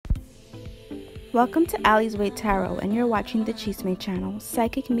Welcome to Allyswaytarot, and you're watching the Chisme channel,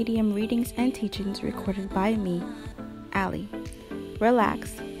 psychic medium readings and teachings recorded by me, Allie.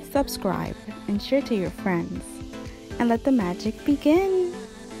 Relax, subscribe, and share to your friends, and let the magic begin.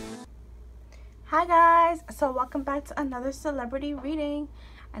 Hi guys, so welcome back to another celebrity reading.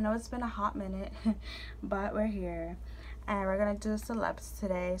 I know it's been a hot minute, but we're here. And we're going to do celebs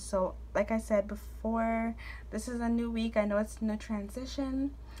today. So like I said before, this is a new week. I know it's a new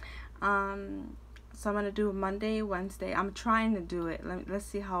transition. So I'm going to do Monday, Wednesday. I'm trying to do it. Let's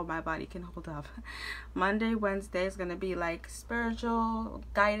see how my body can hold up. Monday, Wednesday is going to be like spiritual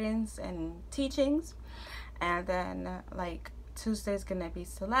guidance and teachings. And then like Tuesday is going to be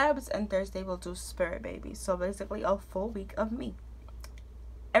celebs. And Thursday we'll do spirit babies. So basically a full week of me.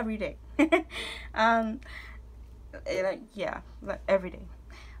 Every day. Yeah, every day.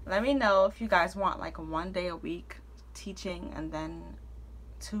 Let me know if you guys want like one day a week teaching and then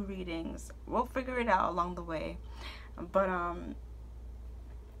 2 readings. We'll figure it out along the way. But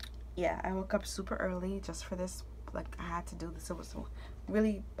yeah, I woke up super early just for this. Like I had to do this. It was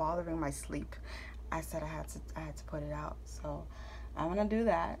really bothering my sleep. I said I had to put it out. So I want to do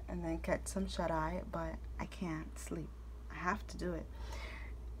that and then catch some shut-eye, but I can't sleep. I have to do it.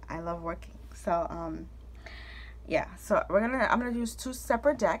 I love working. So yeah, so I'm gonna use 2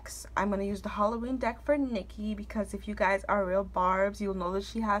 separate decks. I'm gonna use the Halloween deck for Nicki, because if you guys are real barbs, you'll know that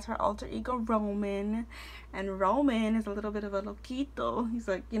she has her alter ego Roman, and Roman is a little bit of a loquito. He's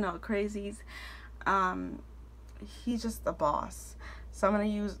like, you know, crazies. He's just a boss. So I'm gonna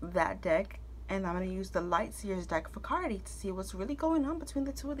use that deck, and I'm gonna use the Light Seers deck for Cardi to see what's really going on between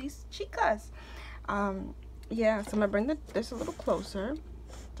the 2 of these chicas. Yeah, so I'm gonna bring this a little closer,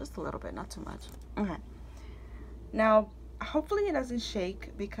 just a little bit, not too much. Okay. Now, hopefully it doesn't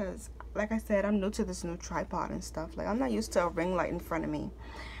shake, because, like I said, I'm new to this new tripod and stuff. Like, I'm not used to a ring light in front of me.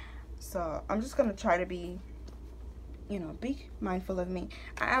 So, I'm just going to try to be, you know, be mindful of me.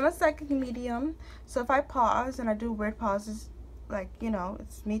 I am a psychic medium, so if I pause and I do weird pauses, like, you know,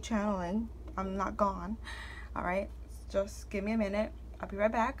 it's me channeling. I'm not gone. All right? Just give me a minute. I'll be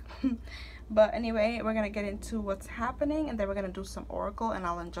right back. But anyway, we're going to get into what's happening, and then we're going to do some oracle, and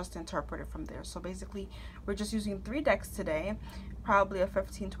I'll just interpret it from there. So basically, we're just using 3 decks today, probably a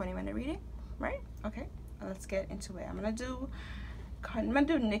 15-20 minute reading, right? Okay, let's get into it. I'm going to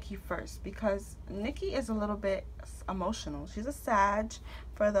do Nicki first, because Nicki is a little bit emotional. She's a Sag,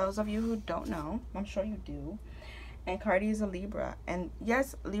 for those of you who don't know. I'm sure you do. And Cardi is a Libra. And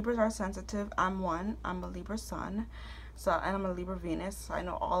yes, Libras are sensitive. I'm one. I'm a Libra sun. So, and I'm a Libra Venus, so I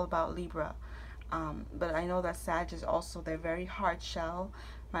know all about Libra. But I know that Sag is also their very hard shell.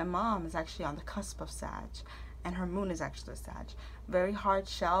 My mom is actually on the cusp of Sag, and her moon is actually a Sag. Very hard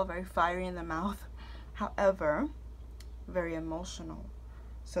shell, very fiery in the mouth. However, very emotional.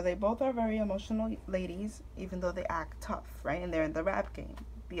 So they both are very emotional ladies, even though they act tough, right? And they're in the rap game.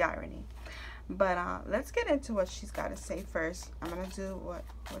 The irony. But let's get into what she's got to say first. I'm going to do what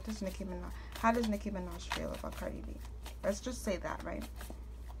does Nicki Minaj, how does Nicki Minaj feel about Cardi B? Let's just say that, right?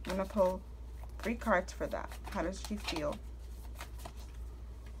 I'm going to pull 3 cards for that. How does she feel?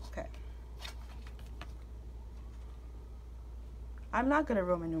 Okay. I'm not good at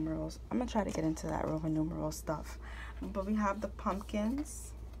Roman numerals. I'm going to try to get into that Roman numeral stuff. But we have the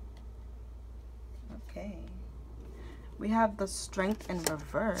pumpkins. Okay. We have the strength in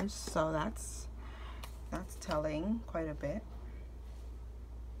reverse, so that's telling quite a bit.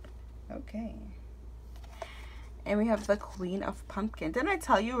 Okay. And we have the Queen of Pumpkin. Didn't I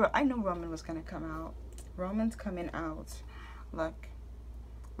tell you? I knew Roman was going to come out. Roman's coming out. Look.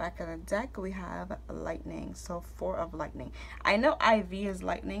 Back of the deck, we have lightning. So 4 of lightning. I know Ivy is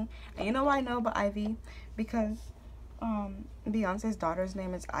lightning. And you know why I know about Ivy? Because Beyonce's daughter's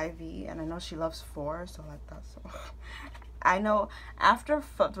name is Ivy. And I know she loves 4. So like that. So I know after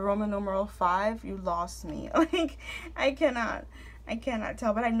the Roman numeral 5, you lost me. Like, I cannot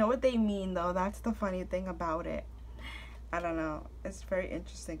tell. But I know what they mean, though. That's the funny thing about it. I don't know. It's very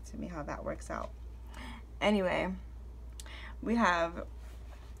interesting to me how that works out. Anyway, we have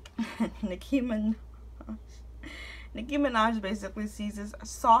Nicki Minaj. Nicki Minaj basically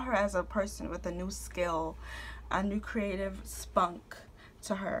saw her as a person with a new skill, a new creative spunk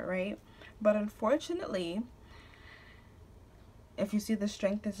to her, right? But unfortunately, if you see the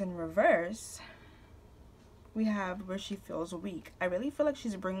strength is in reverse, we have where she feels weak. I really feel like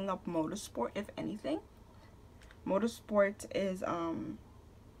she's bringing up motorsport, if anything. Motorsport is,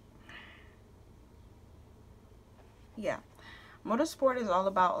 yeah. Motorsport is all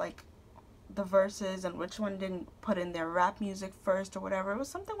about, like, the verses and which one didn't put in their rap music first or whatever. It was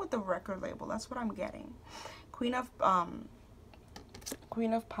something with the record label. That's what I'm getting. Queen of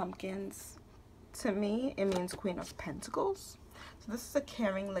Pumpkins. to me, it means Queen of Pentacles. So this is a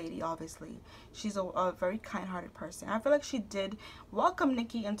caring lady, obviously. She's a very kind-hearted person. I feel like she did welcome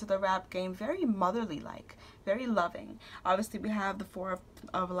Nicki into the rap game very motherly-like, very loving. Obviously, we have the Four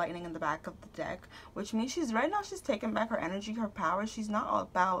of Lightning in the back of the deck, which means right now she's taking back her energy, her power. She's not all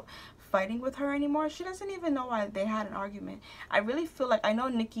about fighting with her anymore. She doesn't even know why they had an argument. I really feel like, I know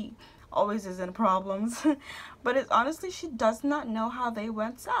Nicki always is in problems, but it's honestly, she does not know how they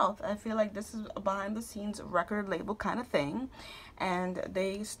went south. I feel like this is a behind the scenes record label kind of thing, and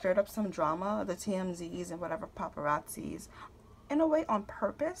they stirred up some drama, the TMZs and whatever paparazzis, in a way on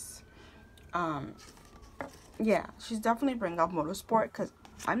purpose. Yeah, she's definitely bringing up motorsport, because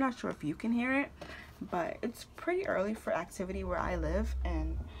I'm not sure if you can hear it, but it's pretty early for activity where I live,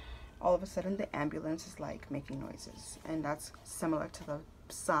 and all of a sudden the ambulance is like making noises, and that's similar to the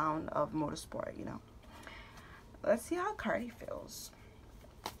sound of motorsport, you know. Let's see how Cardi feels.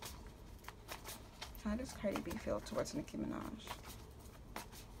 How does Cardi B feel towards Nicki Minaj?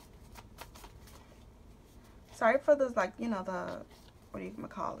 Sorry for those, like, you know, the, what do you gonna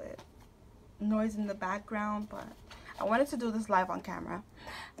call it, noise in the background, but I wanted to do this live on camera.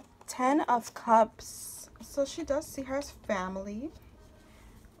 10 of Cups. So she does see her as family.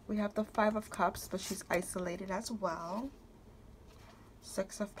 We have the 5 of Cups, but she's isolated as well.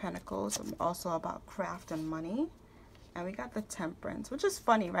 6 of Pentacles, also about craft and money. And we got the Temperance, which is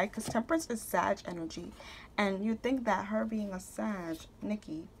funny, right? Because Temperance is Sag energy. And you'd think that her being a Sag,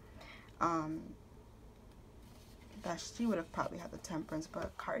 Nicki, that she would have probably had the Temperance.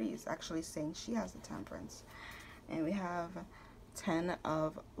 But Cardi is actually saying she has the Temperance. And we have 10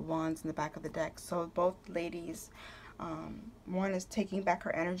 of Wands in the back of the deck. So both ladies, one is taking back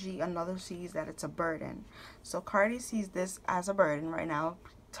her energy, another sees that it's a burden. So Cardi sees this as a burden right now,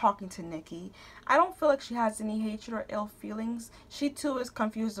 talking to Nicki. I don't feel like she has any hatred or ill feelings. She too is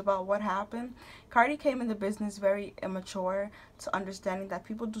confused about what happened. Cardi came into business very immature to understanding that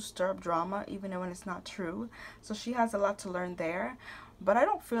people do stir up drama even when it's not true. So she has a lot to learn there. But I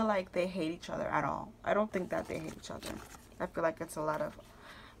don't feel like they hate each other at all. I don't think that they hate each other. I feel like it's a lot of,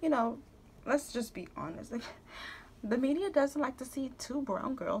 you know, let's just be honest. Like, the media doesn't like to see two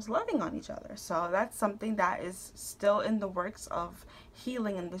brown girls loving on each other. So that's something that is still in the works of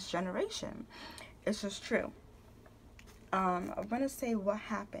healing in this generation. It's just true. I'm going to say what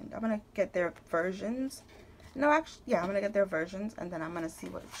happened. I'm going to get their versions. No, actually, yeah, I'm going to get their versions. And then I'm going to see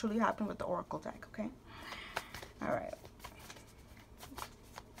what truly happened with the Oracle deck, okay? All right.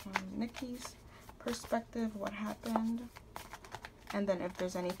 Nicki's perspective, what happened. And then if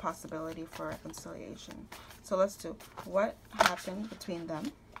there's any possibility for reconciliation. So let's do what happened between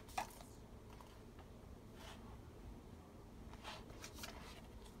them.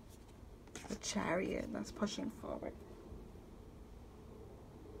 The Chariot, that's pushing forward.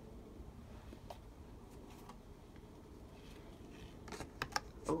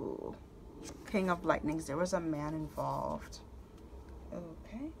 Ooh, King of Lightnings, there was a man involved.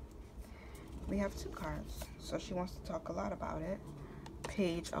 Okay. We have 2 cards, so she wants to talk a lot about it.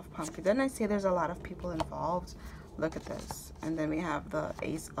 Page of Pumpkin. Didn't I say there's a lot of people involved? Look at this. And then we have the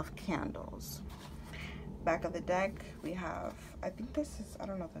Ace of Candles. Back of the deck, we have, I think this is, I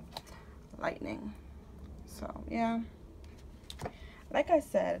don't know, the Lightning. So, yeah. Like I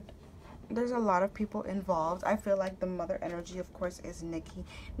said, there's a lot of people involved. I feel like the mother energy, of course, is Nicki.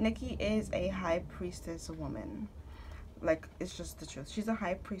 Nicki is a high priestess woman. Like, it's just the truth. She's a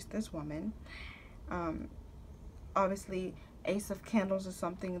high priestess woman. Obviously, Ace of Candles is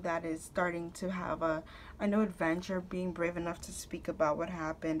something that is starting to have a new adventure, being brave enough to speak about what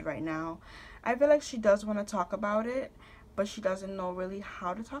happened right now. I feel like she does want to talk about it, but she doesn't know really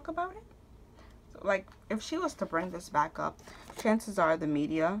how to talk about it. So, like, if she was to bring this back up, chances are the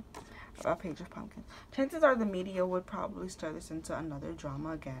media, a Page of Pumpkins, chances are the media would probably stir this into another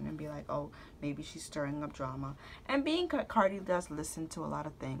drama again and be like, oh, maybe she's stirring up drama. And being Cardi does listen to a lot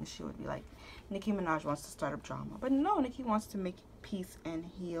of things, she would be like, Nicki Minaj wants to start up drama. But no, Nicki wants to make peace and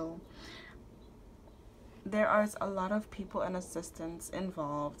heal. There are a lot of people and assistants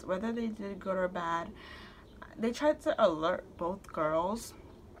involved, whether they did good or bad. They tried to alert both girls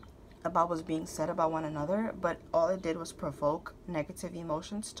about what's being said about one another, but all it did was provoke negative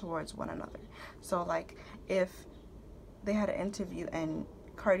emotions towards one another. So, like, if they had an interview and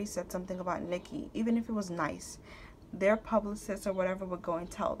Cardi said something about Nicki, even if it was nice, their publicist or whatever would go and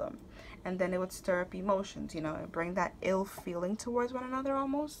tell them. And then it would stir up emotions, you know, and bring that ill feeling towards one another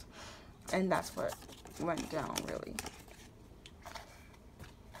almost. And that's what went down, really.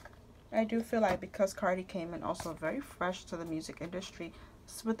 I do feel like because Cardi came in also very fresh to the music industry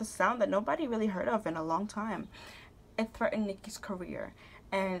with a sound that nobody really heard of in a long time, it threatened Nicki's career.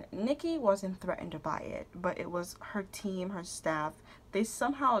 And Nicki wasn't threatened by it, but it was her team, her staff. They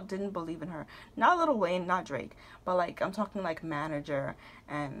somehow didn't believe in her. Not Lil Wayne, not Drake, but like I'm talking like manager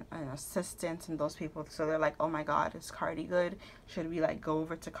and assistants and those people. So they're like, oh my God, is Cardi good? Should we like go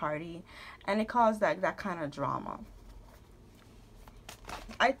over to Cardi? And it caused that kind of drama.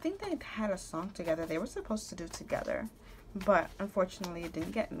 I think they had a song together. They were supposed to do together, but unfortunately it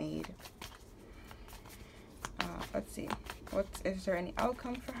didn't get made. Let's see. Is there any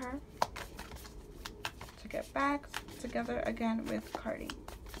outcome for her to get back together again with Cardi?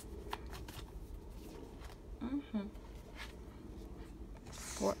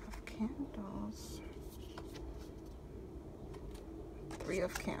 Four of Candles. Three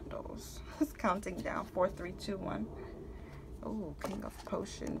of Candles. It's counting down. 4, 3, 2, 1. Oh, King of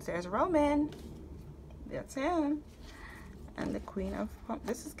Potions. There's Roman. That's him. And the Queen of...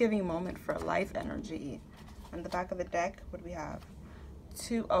 This is giving moment for life energy. On the back of the deck, what do we have?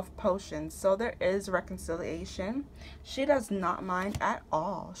 2 of Potions. So there is reconciliation. She does not mind at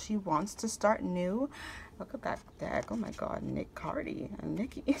all. She wants to start new. Look at that deck. Oh my God, Cardi and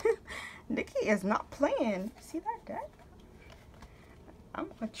Nicki. Nicki is not playing. See that deck? I'm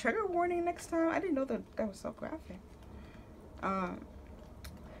a trigger warning next time. I didn't know that was so graphic.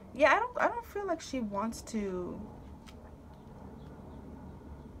 Yeah, I don't feel like she wants to.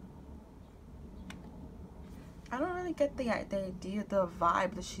 I don't really get the idea, the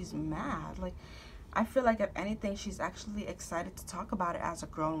vibe that she's mad. Like, I feel like if anything, she's actually excited to talk about it as a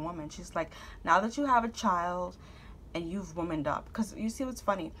grown woman. She's like, now that you have a child and you've womaned up. Because you see what's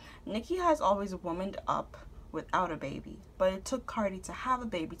funny? Nicki has always womaned up without a baby. But it took Cardi to have a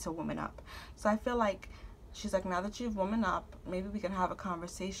baby to woman up. So I feel like she's like, now that you've woman up, maybe we can have a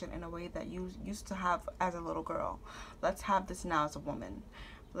conversation in a way that you used to have as a little girl. Let's have this now as a woman.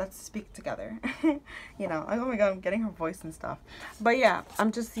 Let's speak together. You know, oh my God, I'm getting her voice and stuff. But yeah,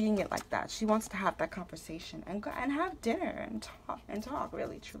 I'm just seeing it like that. She wants to have that conversation and go and have dinner and talk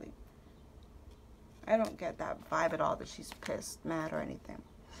really, truly. I don't get that vibe at all that she's pissed, mad, or anything.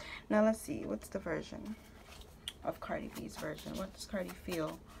 Now let's see, what's the version of Cardi B's version? What does Cardi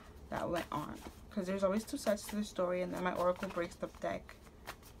feel that went on? Because there's always 2 sides to the story, and then my oracle breaks the deck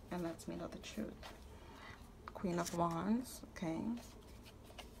and lets me know the truth. Queen of Wands, okay.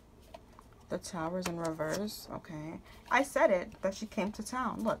 The Towers in reverse, okay. I said it, that she came to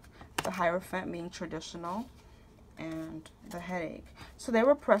town. Look, the Hierophant being traditional and the Headache. So they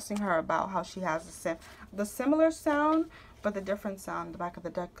were pressing her about how she has the similar sound, but the different sound. The back of the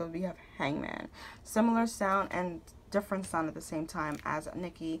deck, we have Hangman. Similar sound and different sound at the same time as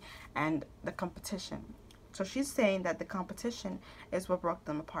Nicki and the competition. So she's saying that the competition is what broke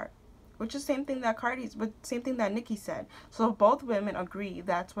them apart. Which is the same thing that same thing that Nicki said. So both women agree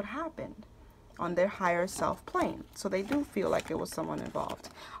that's what happened on their higher self plane. So they do feel like it was someone involved.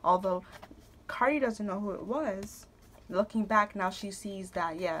 Although Cardi doesn't know who it was. Looking back now, she sees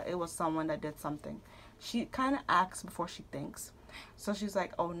that, yeah, it was someone that did something. She kind of acts before she thinks. So she's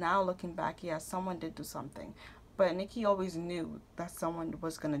like, oh, now looking back, yeah, someone did do something. But Nicki always knew that someone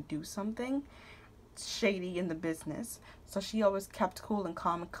was going to do something shady in the business. So she always kept cool and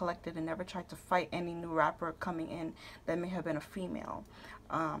calm and collected and never tried to fight any new rapper coming in that may have been a female.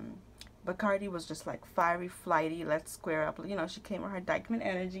 But Cardi was just like fiery, flighty, let's square up. You know, she came with her Dykeman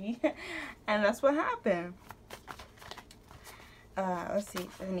energy. And that's what happened. Let's see,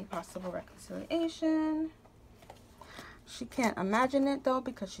 any possible reconciliation. She can't imagine it though,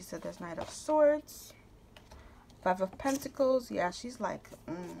 because she said there's Knight of Swords. 5 of Pentacles. Yeah, she's like,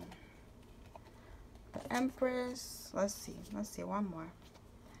 the Empress. Let's see, one more.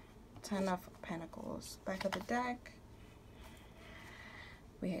 10 of Pentacles. Back of the deck.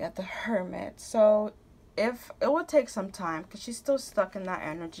 We got the Hermit. So if it would take some time, because she's still stuck in that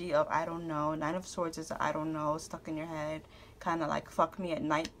energy of I don't know. 9 of Swords is I don't know, stuck in your head, kind of like fuck me at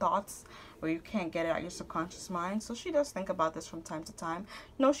night thoughts where you can't get it out your subconscious mind. So she does think about this from time to time.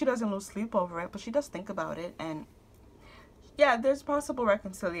 No, she doesn't lose sleep over it, but she does think about it. And yeah, there's possible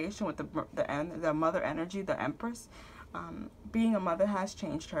reconciliation with the mother energy, the Empress. Being a mother has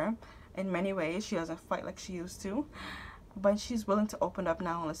changed her in many ways. She doesn't fight like she used to. But she's willing to open up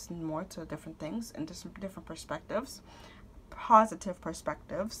now and listen more to different things and different perspectives, positive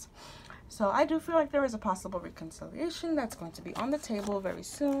perspectives. So I do feel like there is a possible reconciliation that's going to be on the table very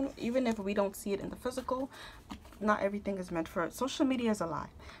soon, even if we don't see it in the physical. Not everything is meant for it. Social media is a lie.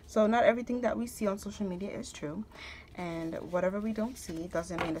 So not everything that we see on social media is true. And whatever we don't see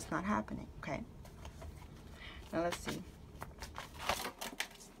doesn't mean it's not happening, okay? Now let's see.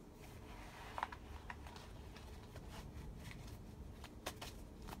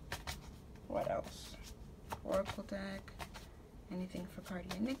 What else? Oracle deck. Anything for Cardi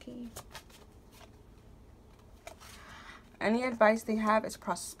and Nicki? Any advice they have is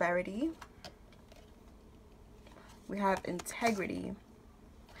prosperity. We have integrity.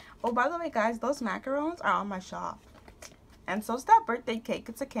 Oh, by the way, guys, those macarons are on my shop. And so's that birthday cake.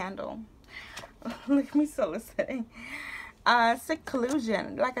 It's a candle. Look at me soliciting.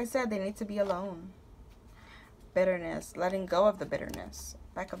 Seclusion. Like I said, they need to be alone. Bitterness. Letting go of the bitterness.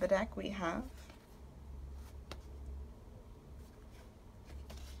 Back of the deck, we have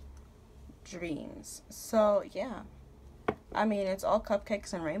dreams. So, yeah. I mean, it's all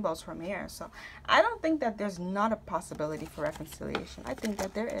cupcakes and rainbows from here. So, I don't think that there's not a possibility for reconciliation. I think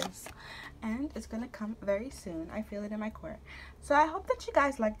that there is. And it's going to come very soon. I feel it in my core. So, I hope that you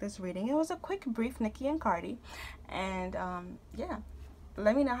guys like this reading. It was a quick, brief Nicki and Cardi. And, yeah.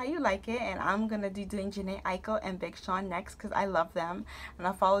 Let me know how you like it. And I'm going to be doing Jhené Aiko and Big Sean next because I love them. And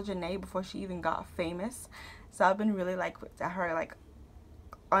I followed Jhené before she even got famous. So, I've been really, like, at her, like,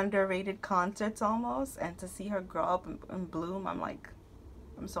 underrated concerts almost, and to see her grow up and bloom,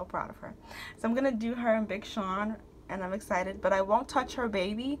 I'm so proud of her. So I'm gonna do her and Big Sean, and I'm excited, but I won't touch her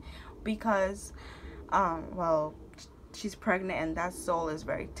baby because well, she's pregnant and that soul is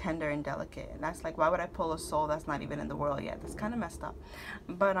very tender and delicate, and that's like, why would I pull a soul that's not even in the world yet? That's kind of messed up.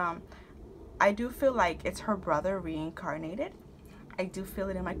 But I do feel like it's her brother reincarnated. I do feel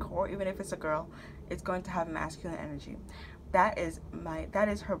it in my core. Even if it's a girl, it's going to have masculine energy. That is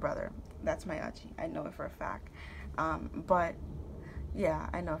her brother. That's my Achi. I know it for a fact. But yeah,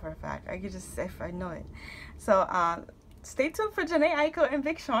 I know for a fact. I could just say if I know it. So stay tuned for Jhené Aiko and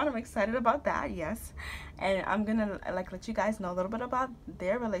Big Sean. I'm excited about that. Yes, and I'm gonna let you guys know a little bit about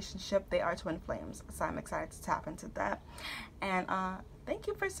their relationship. They are twin flames, so I'm excited to tap into that. And thank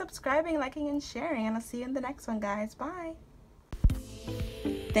you for subscribing, liking, and sharing. And I'll see you in the next one, guys. Bye.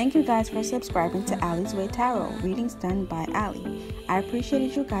 Thank you guys for subscribing to Allyswaytarot, readings done by Ally. I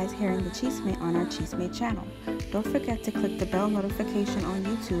appreciated you guys hearing the Chisme on our Chisme channel. Don't forget to click the bell notification on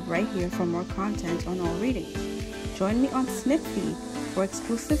YouTube right here for more content on all readings. Join me on Snip Feed for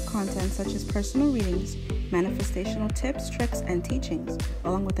exclusive content such as personal readings, manifestational tips, tricks, and teachings,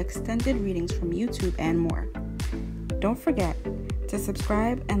 along with extended readings from YouTube and more. Don't forget to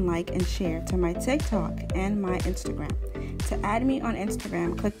subscribe and like and share to my TikTok and my Instagram. To add me on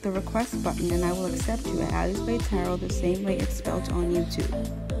Instagram, click the request button and I will accept you at Allyswaytarot the same way it's spelled on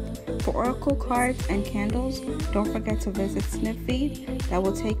YouTube. For oracle cards and candles, don't forget to visit Snip Feed. That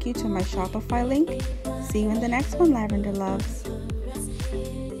will take you to my Shopify link. See you in the next one, Lavender Loves.